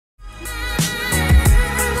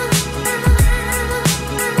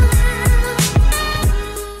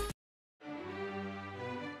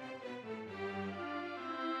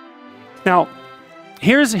Now,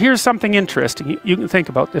 here's something interesting. You can think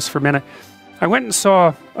about this for a minute. I went and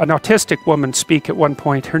saw an autistic woman speak at one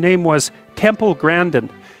point. Her name was Temple Grandin.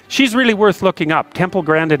 She's really worth looking up. Temple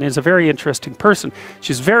Grandin is a very interesting person.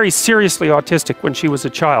 She's very seriously autistic when she was a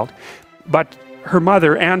child, but her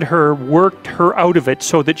mother and her worked her out of it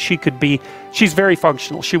so that she could be, she's very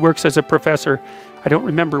functional. She works as a professor. I don't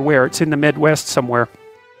remember where. It's in the Midwest somewhere.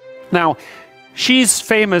 Now, she's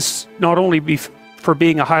famous not only for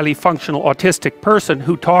being a highly functional autistic person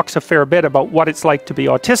who talks a fair bit about what it's like to be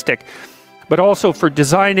autistic, but also for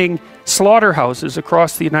designing slaughterhouses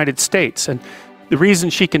across the United States. And the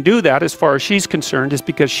reason she can do that, as far as she's concerned, is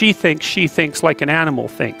because she thinks like an animal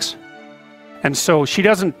thinks. And so she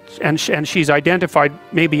doesn't, and she's identified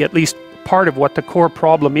maybe at least part of what the core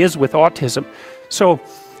problem is with autism. So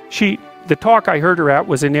the talk I heard her at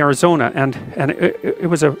was in Arizona, and it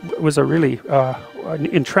was a really an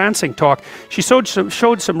entrancing talk. She showed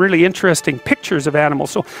some really interesting pictures of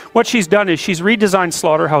animals. So what she's done is she's redesigned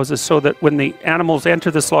slaughterhouses so that when the animals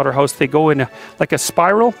enter the slaughterhouse, they go in like a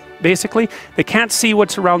spiral, basically. They can't see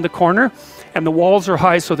what's around the corner, and the walls are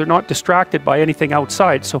high so they're not distracted by anything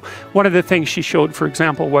outside. So one of the things she showed, for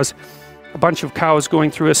example, was a bunch of cows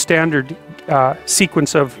going through a standard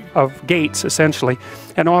sequence of gates, essentially,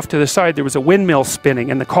 and off to the side there was a windmill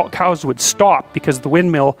spinning, and the cows would stop because the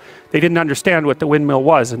windmill, they didn't understand what the windmill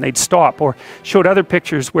was, and they'd stop. Or showed other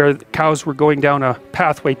pictures where the cows were going down a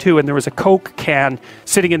pathway too, and there was a Coke can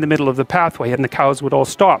sitting in the middle of the pathway, and the cows would all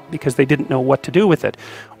stop because they didn't know what to do with it.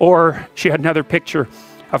 Or she had another picture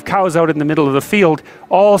of cows out in the middle of the field,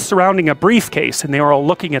 all surrounding a briefcase, and they were all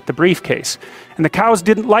looking at the briefcase. And the cows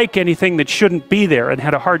didn't like anything that shouldn't be there and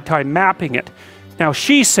had a hard time mapping it. Now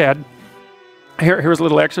she said, here's a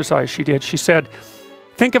little exercise she did. She said,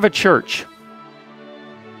 think of a church.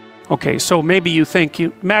 Okay, so maybe you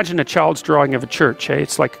imagine a child's drawing of a church.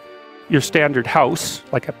 It's like your standard house,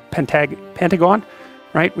 like a pentagon,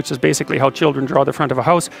 right? Which is basically how children draw the front of a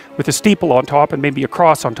house, with a steeple on top and maybe a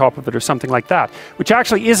cross on top of it or something like that, which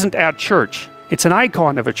actually isn't at church. It's an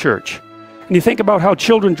icon of a church. And you think about how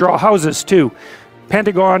children draw houses too.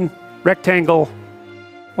 Pentagon, rectangle,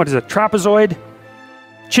 what is it, trapezoid,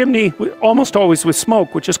 chimney, almost always with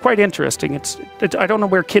smoke, which is quite interesting. I don't know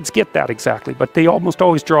where kids get that exactly, but they almost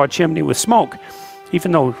always draw a chimney with smoke,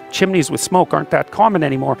 even though chimneys with smoke aren't that common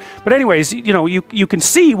anymore. But anyways, you know, you can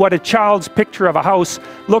see what a child's picture of a house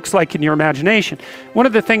looks like in your imagination. One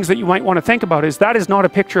of the things that you might want to think about is that is not a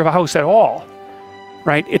picture of a house at all,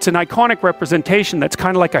 right? It's an iconic representation that's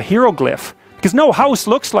kind of like a hieroglyph, because no house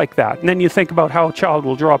looks like that. And then you think about how a child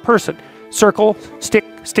will draw a person. Circle, stick,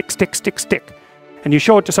 stick, stick, stick, stick. And you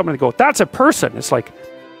show it to someone and go, that's a person. It's like,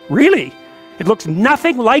 really? It looks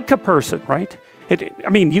nothing like a person, right? I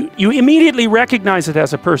mean, you immediately recognize it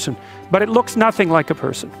as a person, but it looks nothing like a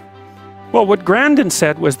person. Well, what Grandin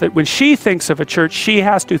said was that when she thinks of a church, she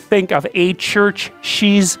has to think of a church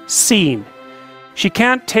she's seen. She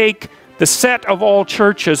can't take the set of all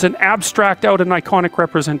churches and abstract out an iconic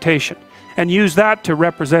representation and use that to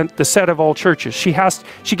represent the set of all churches. She gets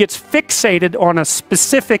fixated on a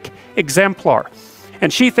specific exemplar.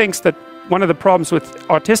 And she thinks that one of the problems with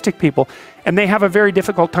autistic people, and they have a very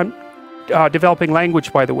difficult time developing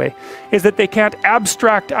language, by the way, is that they can't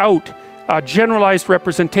abstract out a generalized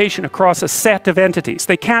representation across a set of entities.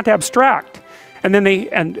 They can't abstract. And then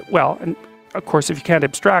and of course, if you can't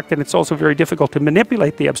abstract, then it's also very difficult to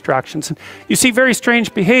manipulate the abstractions. And you see very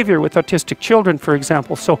strange behavior with autistic children, for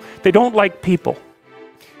example. So they don't like people.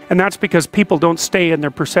 And that's because people don't stay in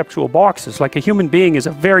their perceptual boxes. Like a human being is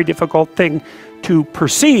a very difficult thing to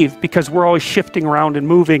perceive because we're always shifting around and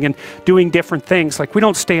moving and doing different things. Like we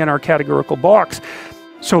don't stay in our categorical box.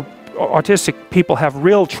 So autistic people have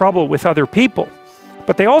real trouble with other people.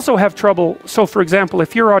 But they also have trouble. So for example,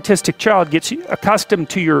 if your autistic child gets accustomed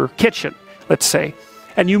to your kitchen, let's say,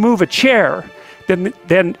 and you move a chair,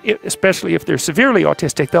 then especially if they're severely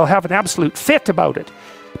autistic, they'll have an absolute fit about it.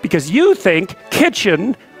 Because you think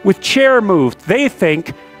kitchen with chair moved. They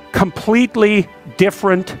think completely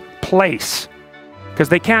different place. Because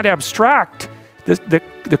they can't abstract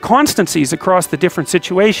the constancies across the different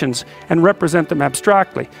situations and represent them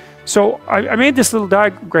abstractly. So I made this little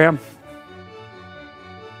diagram.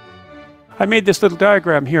 I made this little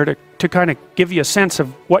diagram here to kind of give you a sense of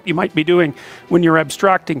what you might be doing when you're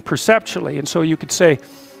abstracting perceptually. And so you could say,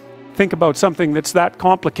 think about something that's that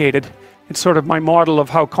complicated. It's sort of my model of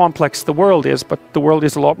how complex the world is, but the world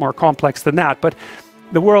is a lot more complex than that. But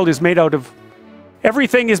the world is made out of,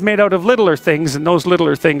 everything is made out of littler things, and those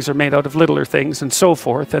littler things are made out of littler things, and so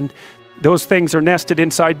forth. And those things are nested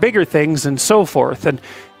inside bigger things, and so forth. And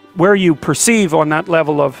where you perceive on that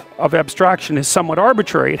level of abstraction is somewhat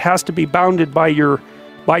arbitrary. It has to be bounded by your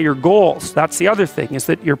goals. That's the other thing, is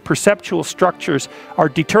that your perceptual structures are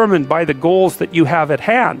determined by the goals that you have at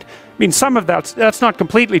hand. I mean, some of that's not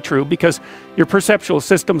completely true, because your perceptual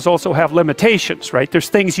systems also have limitations, right? There's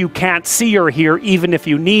things you can't see or hear even if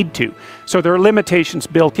you need to. So there are limitations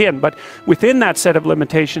built in, but within that set of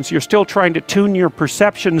limitations, you're still trying to tune your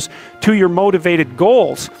perceptions to your motivated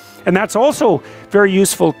goals. And that's also very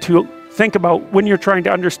useful to think about when you're trying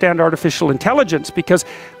to understand artificial intelligence, because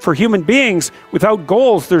for human beings, without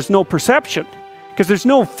goals, there's no perception, because there's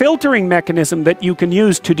no filtering mechanism that you can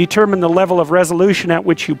use to determine the level of resolution at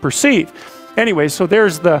which you perceive. Anyway, so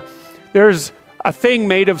there's a thing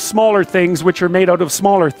made of smaller things which are made out of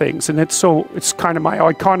smaller things, and it's kind of my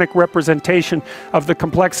iconic representation of the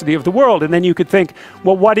complexity of the world. And then you could think,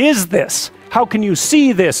 well, what is this? How can you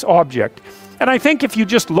see this object? And I think if you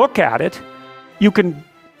just look at it, you can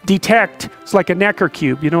detect, it's like a Necker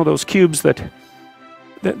cube, you know, those cubes that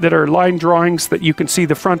are line drawings that you can see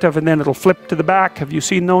the front of and then it'll flip to the back. Have you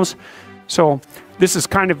seen those? So this is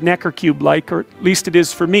kind of Necker cube-like, or at least it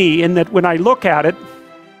is for me, in that when I look at it,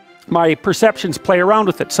 my perceptions play around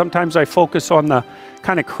with it. Sometimes I focus on the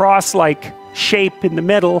kind of cross-like shape in the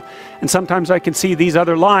middle, and sometimes I can see these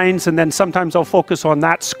other lines, and then sometimes I'll focus on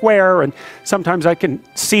that square, and sometimes I can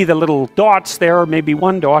see the little dots there, or maybe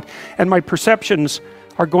one dot, and my perceptions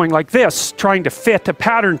are going like this, trying to fit a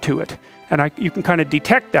pattern to it. And you can kind of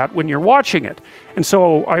detect that when you're watching it. And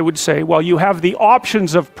so I would say, well, you have the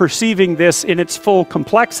options of perceiving this in its full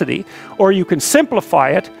complexity, or you can simplify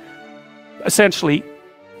it. Essentially,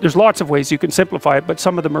 there's lots of ways you can simplify it, but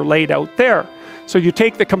some of them are laid out there. So you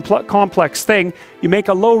take the complex thing, you make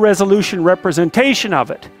a low resolution representation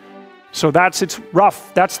of it. So that's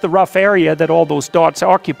the rough area that all those dots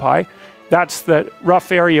occupy. That's the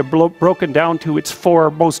rough area broken down to its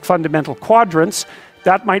 4 most fundamental quadrants.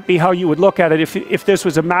 That might be how you would look at it if this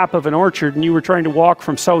was a map of an orchard and you were trying to walk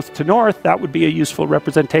from south to north. That would be a useful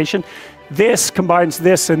representation. This combines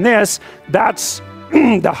this and this. That's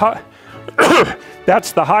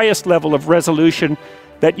that's the highest level of resolution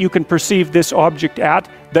that you can perceive this object at.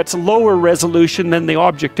 That's lower resolution than the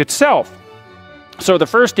object itself. So the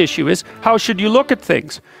first issue is, how should you look at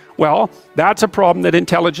things? Well, that's a problem that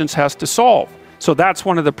intelligence has to solve. So that's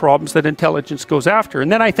one of the problems that intelligence goes after.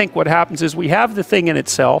 And then I think what happens is we have the thing in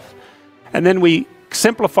itself, and then we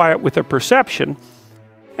simplify it with a perception,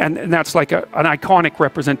 and that's like an iconic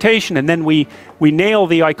representation, and then we nail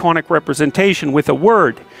the iconic representation with a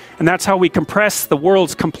word. And that's how we compress the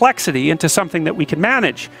world's complexity into something that we can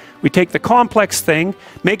manage. We take the complex thing,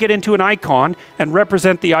 make it into an icon, and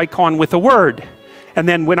represent the icon with a word. And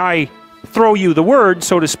then when I throw you the word,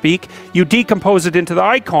 so to speak, you decompose it into the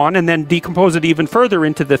icon and then decompose it even further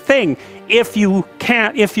into the thing, if you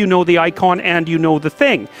know the icon and you know the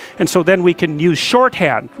thing. And so then we can use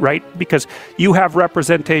shorthand, right? Because you have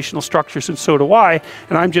representational structures and so do I,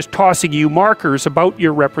 and I'm just tossing you markers about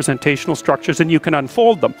your representational structures and you can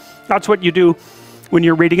unfold them. That's what you do when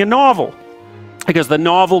you're reading a novel, because the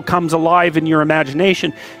novel comes alive in your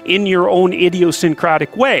imagination in your own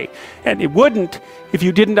idiosyncratic way. And it wouldn't if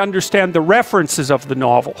you didn't understand the references of the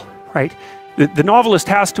novel, right? The novelist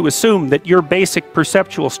has to assume that your basic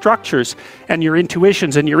perceptual structures and your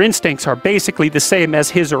intuitions and your instincts are basically the same as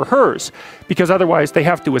his or hers, because otherwise they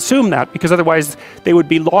have to assume that, because otherwise they would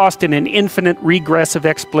be lost in an infinite regressive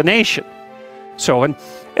explanation. So, and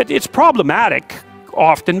it's problematic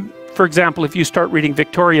often. For example, if you start reading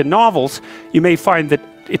Victorian novels, you may find that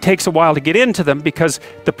it takes a while to get into them because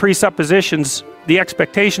the presuppositions, the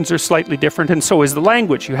expectations are slightly different, and so is the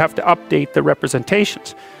language. You have to update the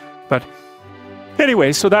representations. But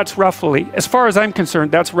anyway, so that's roughly, as far as I'm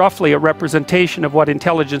concerned, that's roughly a representation of what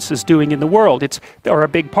intelligence is doing in the world. Or a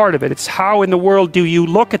big part of it. It's how in the world do you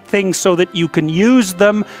look at things so that you can use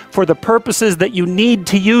them for the purposes that you need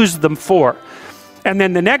to use them for. And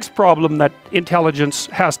then the next problem that intelligence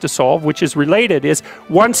has to solve, which is related, is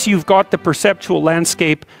once you've got the perceptual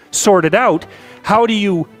landscape sorted out, how do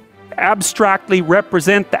you abstractly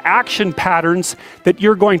represent the action patterns that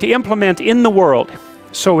you're going to implement in the world?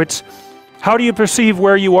 So it's, how do you perceive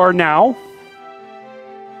where you are now?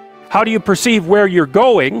 How do you perceive where you're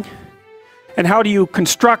going? And how do you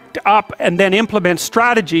construct up and then implement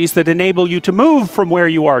strategies that enable you to move from where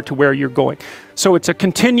you are to where you're going? So it's a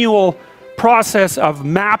continual process of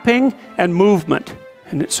mapping and movement.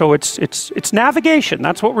 And so it's navigation.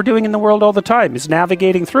 That's what we're doing in the world all the time, is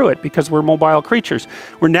navigating through it, because we're mobile creatures.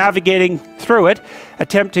 We're navigating through it,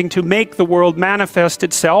 attempting to make the world manifest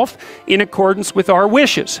itself in accordance with our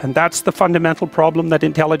wishes. And that's the fundamental problem that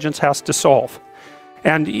intelligence has to solve.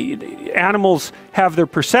 And animals have their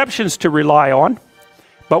perceptions to rely on,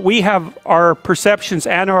 but we have our perceptions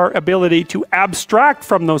and our ability to abstract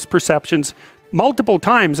from those perceptions multiple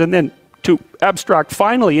times and then to abstract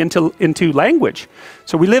finally into language.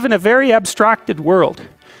 So we live in a very abstracted world.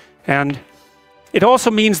 And it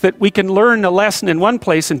also means that we can learn a lesson in one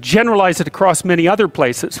place and generalize it across many other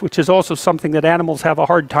places, which is also something that animals have a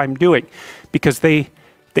hard time doing because they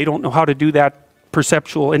don't know how to do that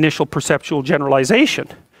initial perceptual generalization.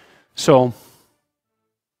 So